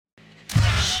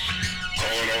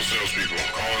all salespeople.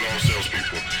 Calling all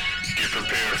salespeople. Get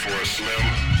prepared for a slim,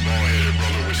 bald-headed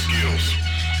brother with skills.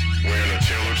 Wearing a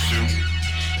tailored suit,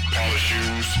 polished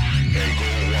shoes, and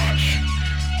gold watch.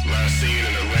 Last seen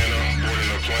in Atlanta,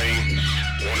 boarding a plane,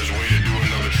 on his way to do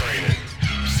another training.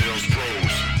 Sales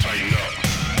pros, tighten up.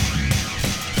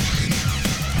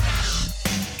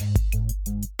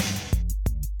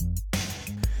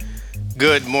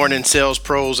 Good morning, sales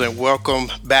pros, and welcome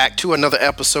back to another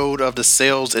episode of the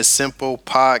Sales is Simple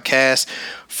podcast.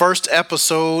 First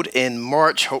episode in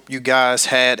March. Hope you guys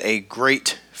had a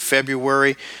great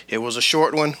February. It was a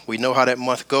short one. We know how that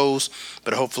month goes,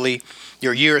 but hopefully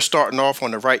your year is starting off on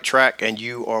the right track and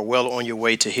you are well on your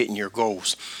way to hitting your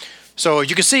goals. So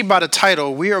you can see by the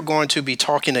title, we are going to be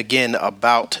talking again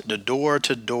about the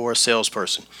door-to-door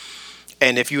salesperson.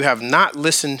 And if you have not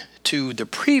listened to the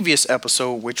previous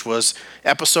episode, which was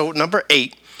episode number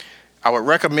 8, I would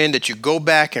recommend that you go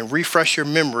back and refresh your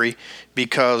memory,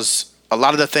 because a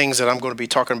lot of the things that I'm going to be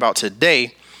talking about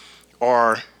today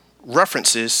are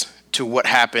references to what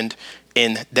happened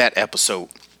in that episode.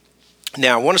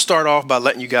 Now, I want to start off by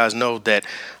letting you guys know that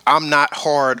I'm not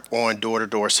hard on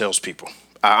door-to-door salespeople.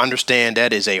 I understand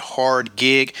that is a hard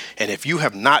gig, and if you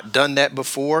have not done that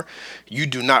before, you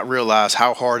do not realize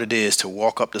how hard it is to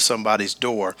walk up to somebody's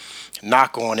door,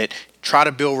 knock on it, try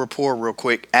to build rapport real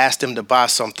quick, ask them to buy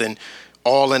something,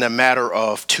 all in a matter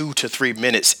of 2 to 3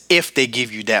 minutes, if they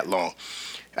give you that long.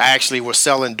 I actually was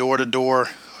selling door-to-door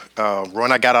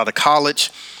when I got out of college.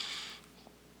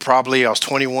 Probably I was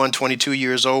 21, 22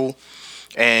 years old,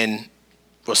 and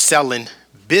was selling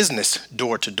business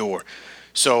door-to-door.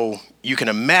 So you can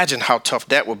imagine how tough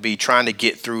that would be, trying to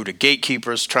get through the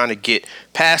gatekeepers, trying to get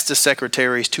past the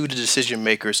secretaries to the decision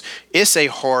makers. It's a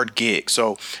hard gig.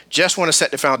 So just want to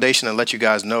set the foundation and let you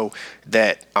guys know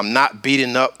that I'm not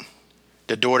beating up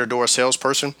the door-to-door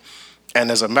salesperson.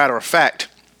 And as a matter of fact,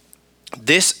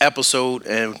 this episode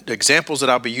and the examples that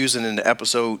I'll be using in the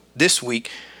episode this week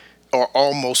are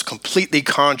almost completely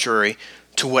contrary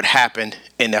to what happened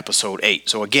in episode 8.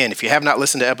 So again, if you have not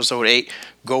listened to episode 8,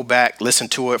 go back, listen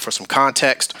to it for some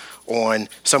context on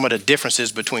some of the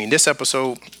differences between this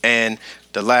episode and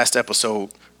the last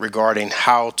episode regarding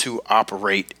how to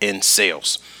operate in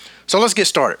sales. So let's get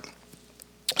started.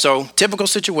 So typical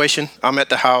situation, I'm at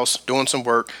the house doing some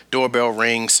work, doorbell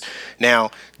rings.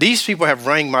 Now, these people have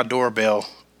rang my doorbell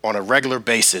on a regular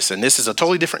basis, and this is a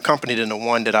totally different company than the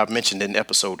one that I've mentioned in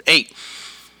episode 8.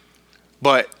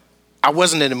 But I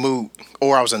wasn't in the mood,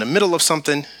 or I was in the middle of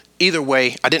something. Either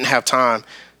way, I didn't have time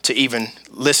to even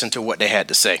listen to what they had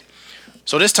to say.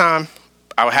 So this time,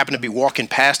 I happened to be walking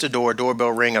past the door,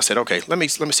 doorbell ring. I said, okay, let me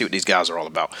see what these guys are all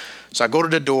about. So I go to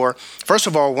the door. First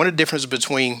of all, one of the differences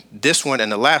between this one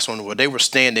and the last one was they were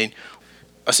standing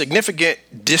a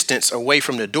significant distance away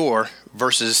from the door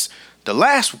versus the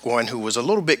last one, who was a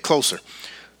little bit closer.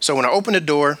 So when I opened the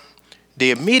door,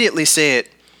 they immediately said,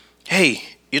 hey,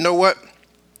 you know what?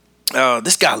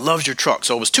 This guy loves your truck.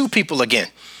 So it was 2 people again.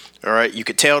 All right. You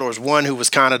could tell there was one who was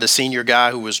kind of the senior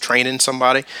guy who was training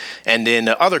somebody. And then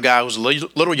the other guy was a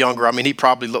little younger. I mean, he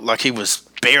probably looked like he was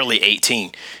barely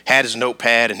 18, had his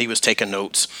notepad, and he was taking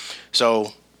notes.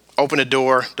 So open the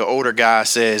door. The older guy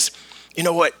says, you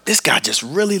know what? This guy just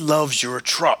really loves your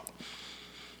truck.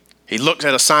 He looks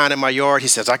at a sign in my yard. He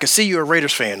says, I can see you're a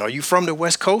Raiders fan. Are you from the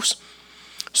West Coast?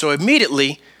 So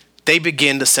immediately they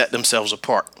begin to set themselves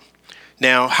apart.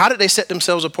 Now, how did they set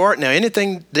themselves apart? Now,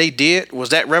 anything they did, was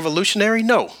that revolutionary?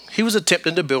 No. He was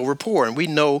attempting to build rapport, and we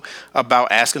know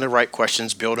about asking the right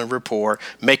questions, building rapport,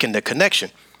 making the connection.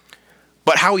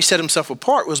 But how he set himself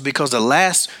apart was because the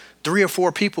last 3 or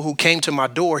 4 people who came to my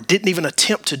door didn't even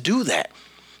attempt to do that.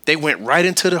 They went right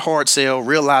into the hard sell,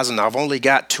 realizing I've only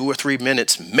got 2 or 3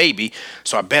 minutes, maybe,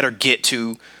 so I better get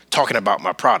to talking about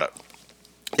my product.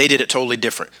 They did it totally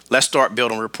different. Let's start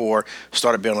building rapport,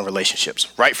 started building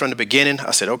relationships. Right from the beginning,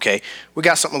 I said, okay, we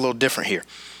got something a little different here.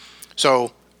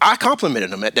 So I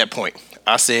complimented him at that point.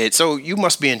 I said, so you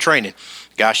must be in training.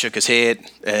 Guy shook his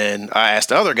head, and I asked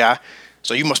the other guy,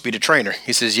 so you must be the trainer.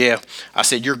 He says, yeah. I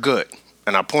said, you're good.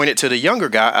 And I pointed to the younger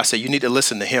guy. I said, you need to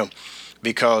listen to him,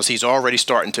 because he's already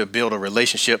starting to build a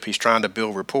relationship. He's trying to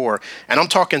build rapport. And I'm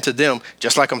talking to them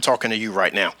just like I'm talking to you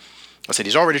right now. I said,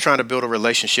 he's already trying to build a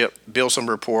relationship, build some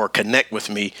rapport, connect with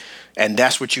me, and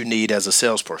that's what you need as a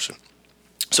salesperson.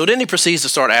 So then he proceeds to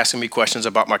start asking me questions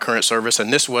about my current service,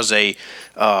 and this was a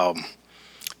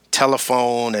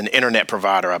telephone and internet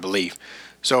provider, I believe.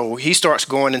 So he starts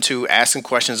going into asking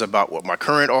questions about what my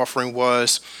current offering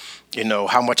was, you know,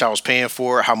 how much I was paying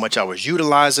for it, how much I was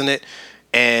utilizing it,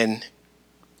 and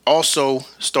also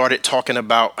started talking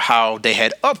about how they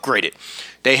had upgraded.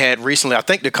 They had recently, I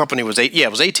think the company was, it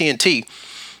was AT&T,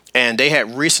 and they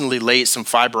had recently laid some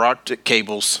fiber optic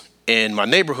cables in my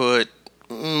neighborhood,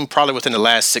 probably within the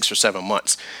last 6 or 7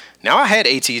 months. Now, I had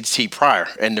AT&T prior,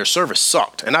 and their service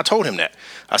sucked, and I told him that.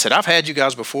 I said, I've had you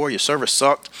guys before. Your service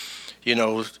sucked. You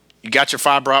know, you got your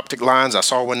fiber optic lines. I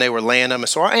saw when they were laying them, and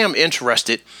so I am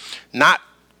interested, not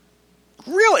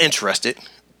real interested,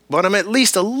 but I'm at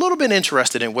least a little bit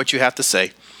interested in what you have to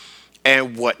say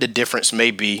and what the difference may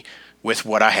be with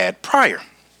what I had prior.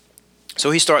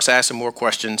 So he starts asking more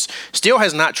questions. Still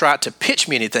has not tried to pitch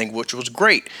me anything, which was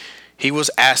great. He was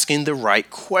asking the right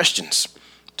questions,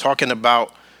 talking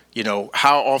about, you know,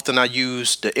 how often I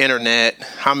use the internet,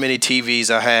 how many TVs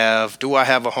I have, do I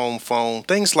have a home phone,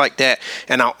 things like that.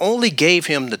 And I only gave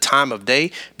him the time of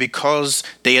day because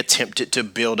they attempted to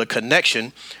build a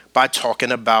connection by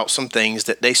talking about some things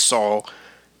that they saw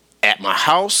at my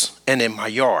house and in my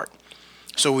yard.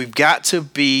 So we've got to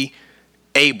be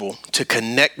able to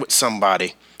connect with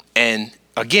somebody. And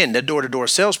again, the door-to-door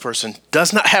salesperson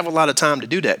does not have a lot of time to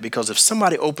do that, because if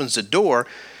somebody opens the door,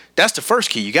 that's the first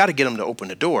key. You got to get them to open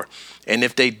the door. And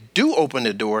if they do open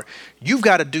the door, you've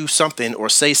got to do something or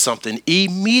say something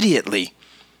immediately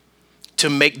to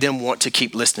make them want to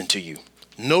keep listening to you.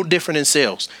 No different in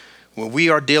sales. When we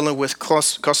are dealing with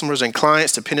customers and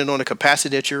clients, depending on the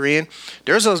capacity that you're in,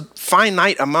 there's a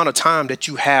finite amount of time that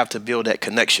you have to build that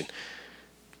connection.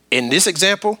 In this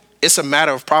example, it's a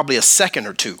matter of probably a second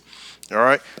or two. All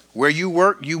right. Where you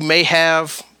work, you may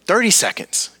have 30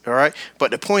 seconds. All right.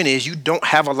 But the point is, you don't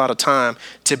have a lot of time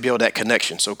to build that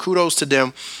connection. So kudos to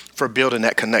them for building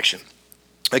that connection.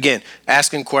 Again,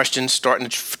 asking questions, trying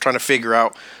to figure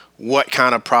out what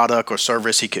kind of product or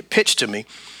service he could pitch to me.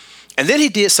 And then he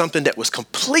did something that was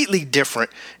completely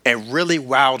different and really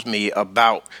wowed me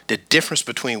about the difference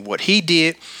between what he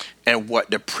did and what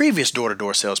the previous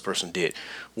door-to-door salesperson did.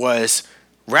 Was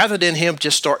rather than him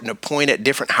just starting to point at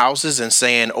different houses and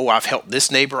saying, oh, I've helped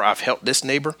this neighbor, I've helped this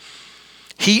neighbor,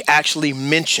 he actually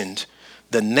mentioned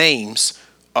the names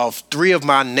of 3 of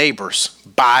my neighbors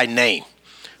by name,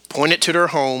 pointed to their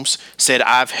homes, said,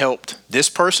 I've helped this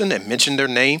person, and mentioned their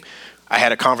name. I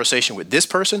had a conversation with this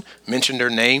person, mentioned their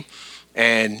name,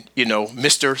 and, you know,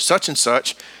 Mr. Such and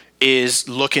Such is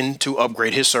looking to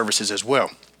upgrade his services as well.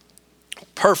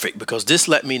 Perfect, because this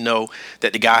let me know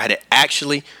that the guy had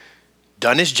actually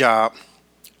done his job,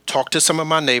 talked to some of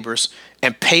my neighbors,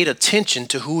 and paid attention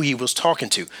to who he was talking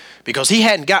to. Because he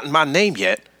hadn't gotten my name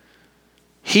yet,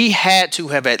 he had to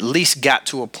have at least got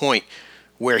to a point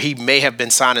where he may have been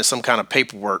signing some kind of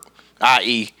paperwork,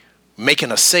 i.e.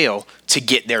 making a sale to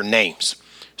get their names.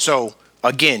 So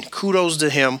again, kudos to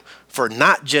him for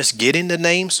not just getting the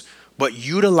names, but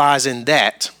utilizing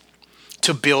that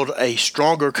to build a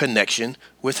stronger connection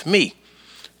with me,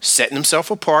 setting himself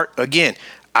apart. Again,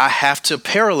 I have to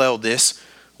parallel this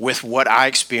with what I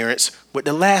experienced with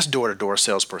the last door-to-door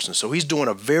salesperson. So he's doing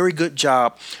a very good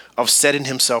job of setting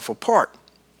himself apart.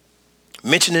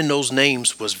 Mentioning those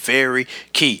names was very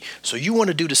key. So you want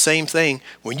to do the same thing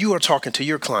when you are talking to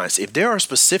your clients. If there are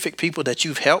specific people that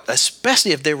you've helped,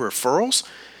 especially if they're referrals,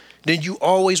 then you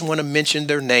always want to mention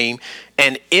their name.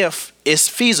 And if it's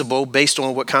feasible, based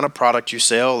on what kind of product you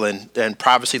sell and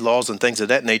privacy laws and things of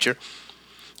that nature,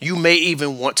 you may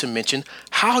even want to mention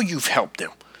how you've helped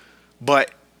them. But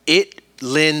it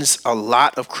lends a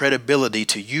lot of credibility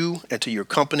to you and to your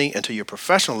company and to your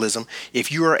professionalism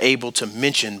if you are able to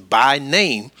mention by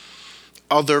name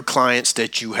other clients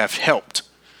that you have helped.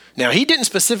 Now, he didn't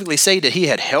specifically say that he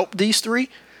had helped these 3,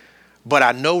 but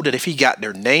I know that if he got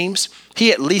their names,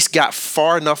 he at least got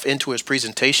far enough into his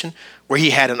presentation where he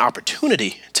had an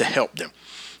opportunity to help them.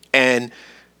 And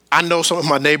I know some of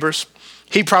my neighbors,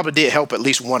 he probably did help at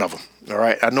least one of them. All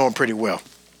right. I know him pretty well.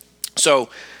 So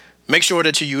make sure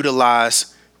that you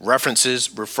utilize references,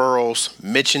 referrals,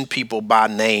 mention people by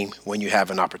name when you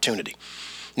have an opportunity.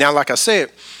 Now, like I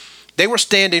said, they were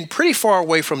standing pretty far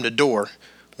away from the door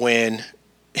when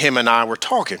him and I were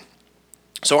talking.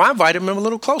 So I invited him a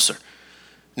little closer.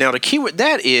 Now, the key with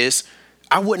that is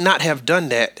I would not have done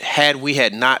that had we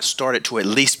had not started to at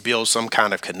least build some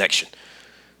kind of connection.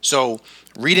 So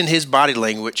reading his body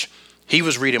language, he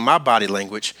was reading my body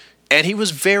language, and he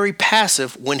was very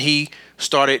passive when he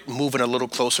started moving a little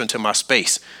closer into my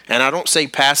space. And I don't say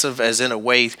passive as in a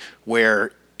way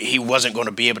where he wasn't going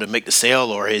to be able to make the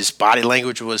sale or his body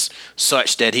language was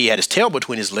such that he had his tail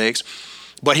between his legs,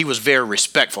 but he was very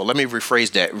respectful. Let me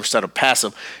rephrase that. Instead of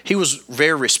passive, he was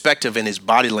very respectful in his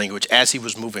body language as he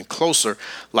was moving closer.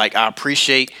 Like, I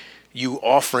appreciate you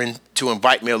offering to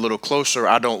invite me a little closer.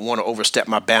 I don't want to overstep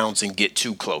my bounds and get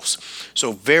too close.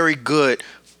 So very good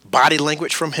body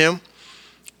language from him.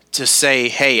 to say,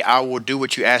 hey, I will do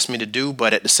what you asked me to do,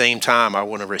 but at the same time, I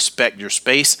want to respect your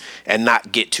space and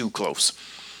not get too close.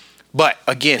 But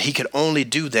again, he could only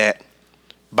do that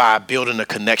by building a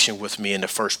connection with me in the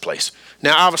first place.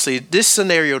 Now, obviously, this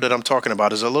scenario that I'm talking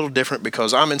about is a little different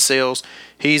because I'm in sales,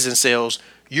 he's in sales,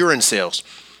 you're in sales.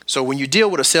 So when you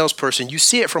deal with a salesperson, you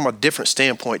see it from a different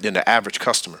standpoint than the average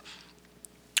customer.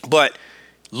 But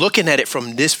looking at it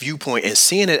from this viewpoint and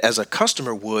seeing it as a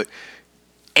customer would,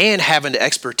 and having the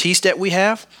expertise that we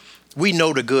have, we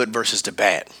know the good versus the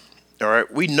bad. All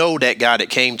right. We know that guy that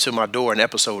came to my door in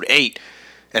episode 8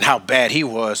 and how bad he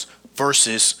was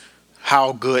versus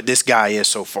how good this guy is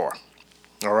so far.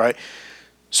 All right.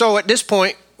 So at this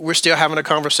point, we're still having a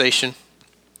conversation.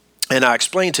 And I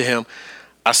explained to him,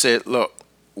 I said, look,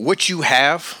 what you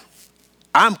have,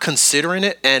 I'm considering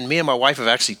it. And me and my wife have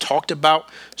actually talked about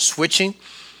switching.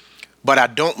 But I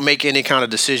don't make any kind of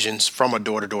decisions from a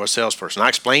door-to-door salesperson. I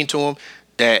explained to him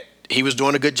that he was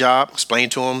doing a good job,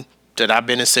 explained to him that I've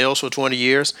been in sales for 20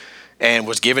 years and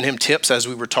was giving him tips as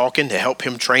we were talking to help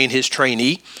him train his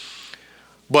trainee.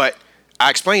 But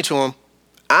I explained to him,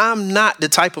 I'm not the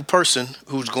type of person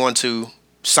who's going to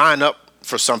sign up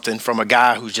for something from a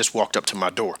guy who just walked up to my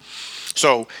door.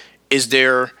 So is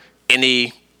there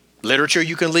any literature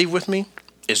you can leave with me?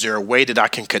 Is there a way that I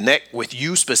can connect with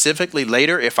you specifically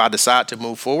later if I decide to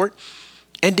move forward?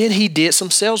 And then he did some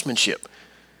salesmanship.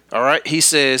 All right. He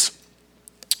says,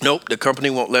 nope, the company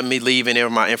won't let me leave any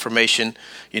of my information.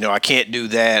 I can't do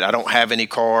that. I don't have any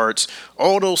cards.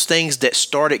 All those things that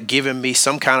started giving me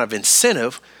some kind of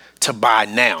incentive to buy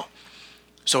now.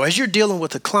 So as you're dealing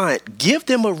with a client, give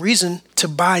them a reason to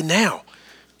buy now.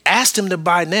 Ask them to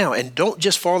buy now, and don't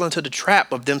just fall into the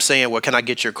trap of them saying, well, can I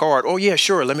get your card? Oh, yeah,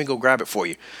 sure. Let me go grab it for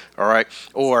you. All right.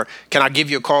 Or can I give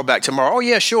you a call back tomorrow? Oh,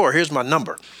 yeah, sure. Here's my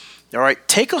number. All right.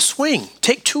 Take a swing.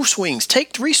 Take 2 swings.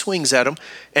 Take 3 swings at them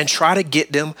and try to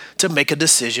get them to make a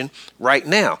decision right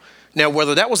now. Now,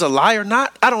 whether that was a lie or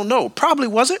not, I don't know. Probably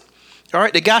wasn't. All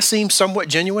right. The guy seemed somewhat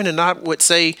genuine, and I would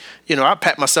say, I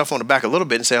pat myself on the back a little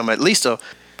bit and say I'm at least a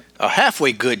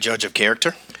halfway good judge of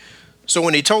character. So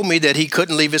when he told me that he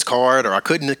couldn't leave his card or I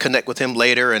couldn't connect with him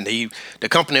later and the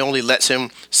company only lets him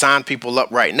sign people up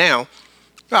right now,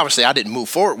 obviously I didn't move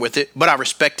forward with it, but I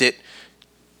respected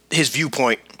his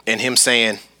viewpoint and him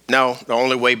saying, no, the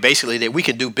only way basically that we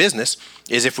can do business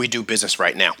is if we do business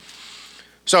right now.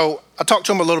 So I talked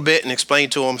to him a little bit and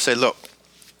explained to him, said, look,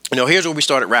 here's where we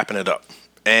started wrapping it up.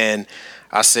 And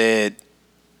I said,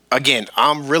 again,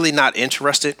 I'm really not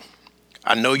interested.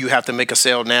 I know you have to make a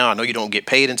sale now. I know you don't get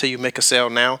paid until you make a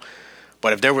sale now.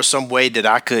 But if there was some way that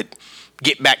I could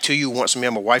get back to you once me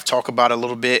and my wife talk about it a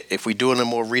little bit, if we do a little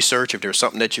more research, if there's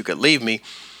something that you could leave me.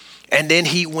 And then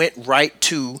he went right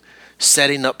to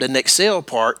setting up the next sale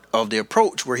part of the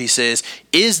approach where he says,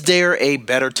 is there a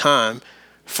better time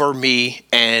for me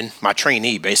and my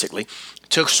trainee basically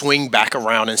to swing back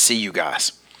around and see you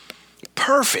guys?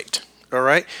 Perfect. All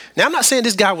right. Now, I'm not saying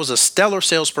this guy was a stellar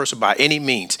salesperson by any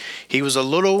means. He was a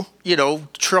little,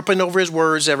 tripping over his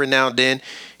words every now and then.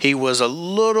 He was a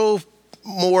little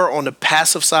more on the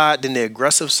passive side than the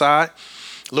aggressive side,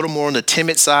 a little more on the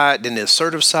timid side than the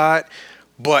assertive side.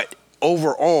 But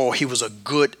overall, he was a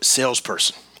good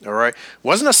salesperson. All right.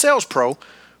 Wasn't a sales pro,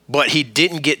 but he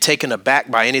didn't get taken aback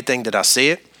by anything that I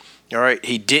said. All right.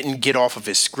 He didn't get off of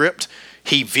his script.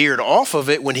 He veered off of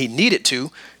it when he needed to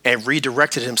and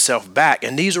redirected himself back.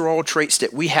 And these are all traits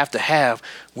that we have to have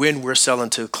when we're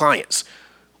selling to clients.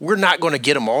 We're not going to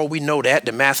get them all. We know that.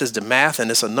 The math is the math,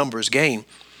 and it's a numbers game.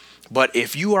 But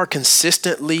if you are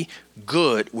consistently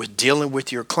good with dealing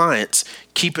with your clients,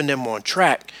 keeping them on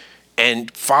track,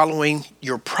 and following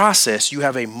your process, you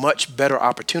have a much better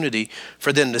opportunity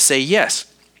for them to say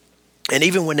yes. And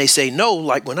even when they say no,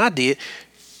 like when I did,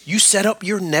 you set up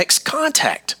your next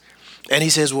contact. And he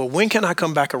says, well, when can I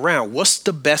come back around? What's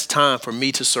the best time for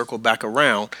me to circle back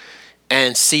around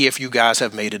and see if you guys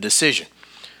have made a decision?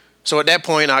 So at that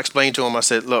point, I explained to him, I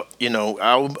said, look,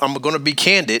 I'm going to be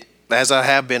candid, as I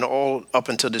have been all up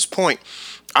until this point.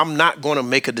 I'm not going to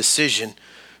make a decision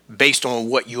based on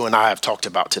what you and I have talked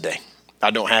about today.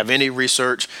 I don't have any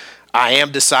research. I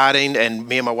am deciding, and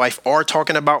me and my wife are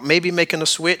talking about maybe making a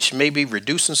switch, maybe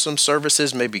reducing some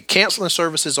services, maybe canceling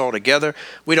services altogether.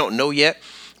 We don't know yet.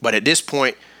 But at this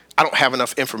point, I don't have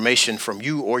enough information from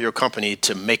you or your company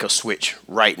to make a switch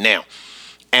right now.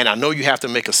 And I know you have to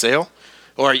make a sale,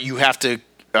 or you have to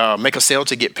make a sale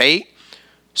to get paid.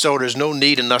 So there's no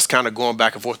need in us kind of going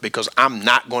back and forth because I'm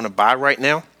not going to buy right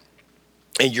now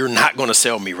and you're not going to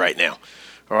sell me right now.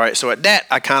 All right. So at that,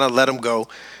 I kind of let him go.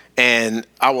 And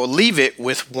I will leave it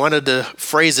with one of the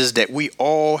phrases that we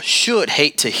all should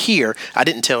hate to hear. I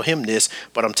didn't tell him this,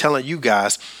 but I'm telling you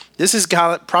guys, this is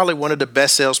probably one of the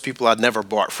best salespeople I've never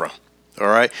bought from. All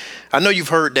right. I know you've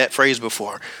heard that phrase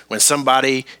before when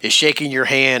somebody is shaking your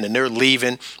hand and they're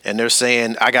leaving and they're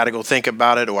saying, I got to go think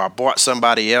about it, or I bought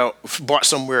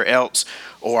somewhere else,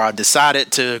 or I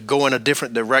decided to go in a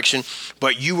different direction,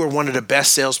 but you were one of the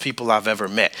best salespeople I've ever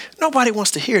met. Nobody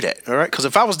wants to hear that. All right. Because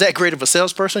if I was that great of a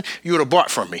salesperson, you would have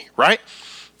bought from me. Right.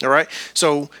 All right.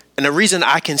 So, and the reason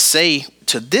I can say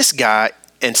to this guy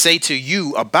and say to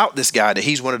you about this guy that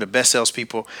he's one of the best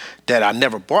salespeople that I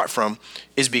never bought from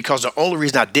is because the only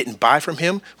reason I didn't buy from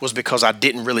him was because I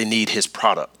didn't really need his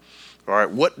product. All right.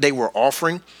 What they were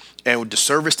offering and the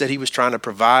service that he was trying to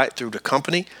provide through the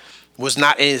company was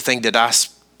not anything that I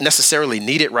necessarily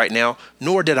needed right now,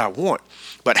 nor did I want.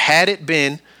 But had it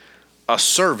been a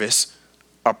service,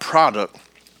 a product,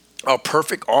 a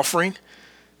perfect offering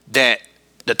that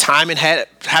the timing had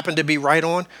happened to be right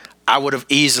on, I would have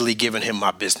easily given him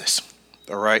my business.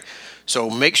 All right. So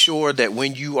make sure that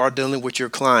when you are dealing with your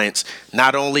clients,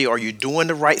 not only are you doing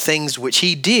the right things, which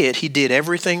he did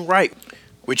everything right,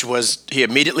 which was he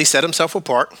immediately set himself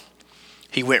apart.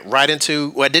 He went right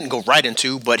into, well, it didn't go right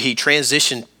into, but he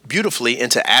transitioned beautifully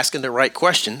into asking the right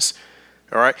questions.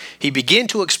 All right. He began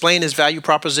to explain his value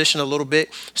proposition a little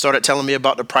bit, started telling me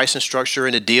about the pricing structure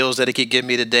and the deals that he could give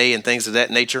me today and things of that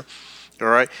nature. All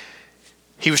right.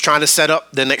 He was trying to set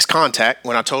up the next contact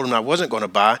when I told him I wasn't going to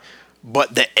buy,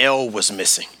 but the L was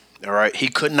missing. All right. He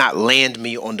could not land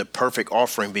me on the perfect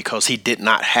offering because he did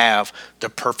not have the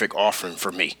perfect offering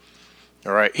for me.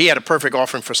 All right. He had a perfect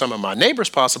offering for some of my neighbors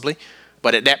possibly,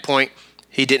 but at that point,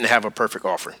 he didn't have a perfect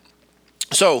offering.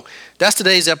 So that's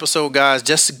today's episode, guys.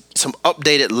 Just some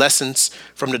updated lessons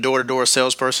from the door-to-door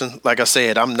salesperson. Like I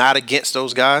said, I'm not against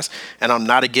those guys, and I'm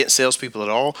not against salespeople at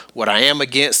all. What I am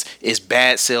against is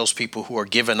bad salespeople who are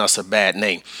giving us a bad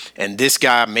name. And this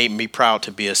guy made me proud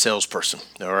to be a salesperson.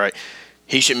 All right.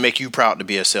 He should make you proud to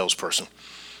be a salesperson.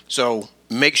 So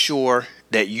make sure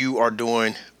that you are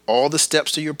doing all the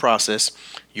steps to your process.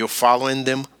 You're following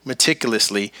them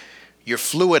meticulously. You're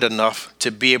fluid enough to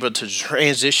be able to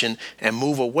transition and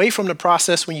move away from the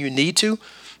process when you need to,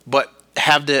 but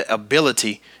have the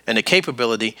ability and the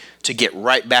capability to get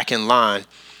right back in line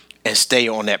and stay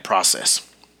on that process.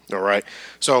 All right.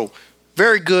 So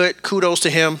very good. Kudos to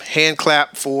him. Hand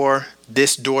clap for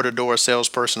this door-to-door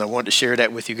salesperson. I wanted to share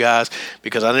that with you guys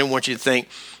because I didn't want you to think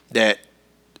that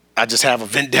I just have a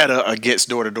vendetta against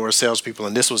door-to-door salespeople.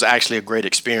 And this was actually a great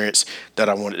experience that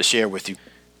I wanted to share with you.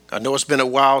 I know it's been a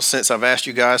while since I've asked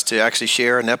you guys to actually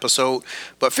share an episode,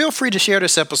 but feel free to share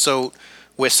this episode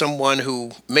with someone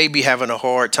who may be having a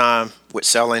hard time with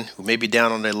selling, who may be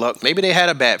down on their luck. Maybe they had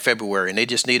a bad February and they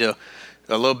just need a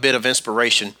little bit of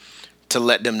inspiration to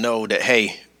let them know that,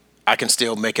 hey, I can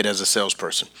still make it as a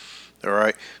salesperson. All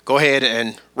right. Go ahead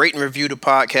and rate and review the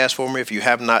podcast for me if you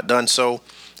have not done so.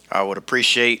 I would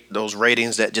appreciate those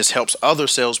ratings. That just helps other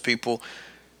salespeople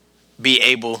be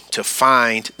able to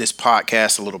find this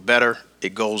podcast a little better.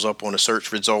 It goes up on the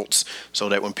search results so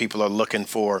that when people are looking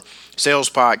for sales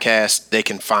podcasts, they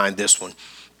can find this one.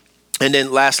 And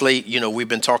then lastly, we've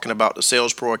been talking about the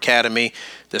Sales Pro Academy.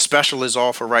 The special is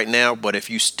offer right now, but if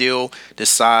you still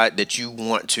decide that you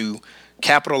want to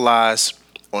capitalize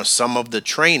on some of the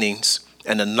trainings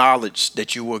and the knowledge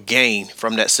that you will gain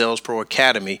from that Sales Pro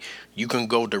Academy, you can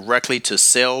go directly to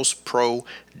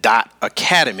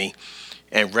salespro.academy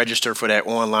and register for that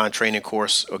online training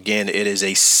course. Again, it is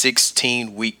a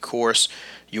 16-week course.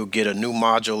 You'll get a new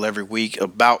module every week,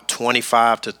 about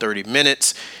 25 to 30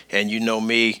 minutes. And you know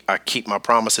me, I keep my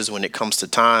promises when it comes to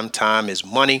time. Time is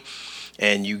money.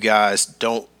 And you guys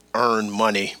don't earn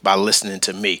money by listening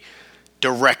to me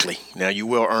directly. Now, you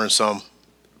will earn some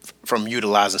from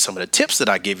utilizing some of the tips that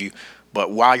I give you.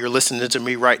 But while you're listening to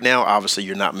me right now, obviously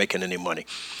you're not making any money.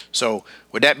 So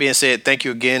with that being said, thank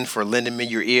you again for lending me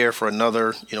your ear for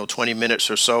another, 20 minutes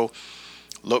or so.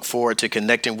 Look forward to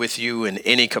connecting with you in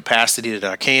any capacity that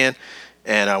I can.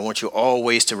 And I want you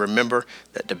always to remember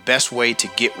that the best way to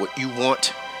get what you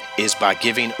want is by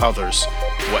giving others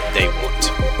what they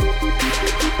want.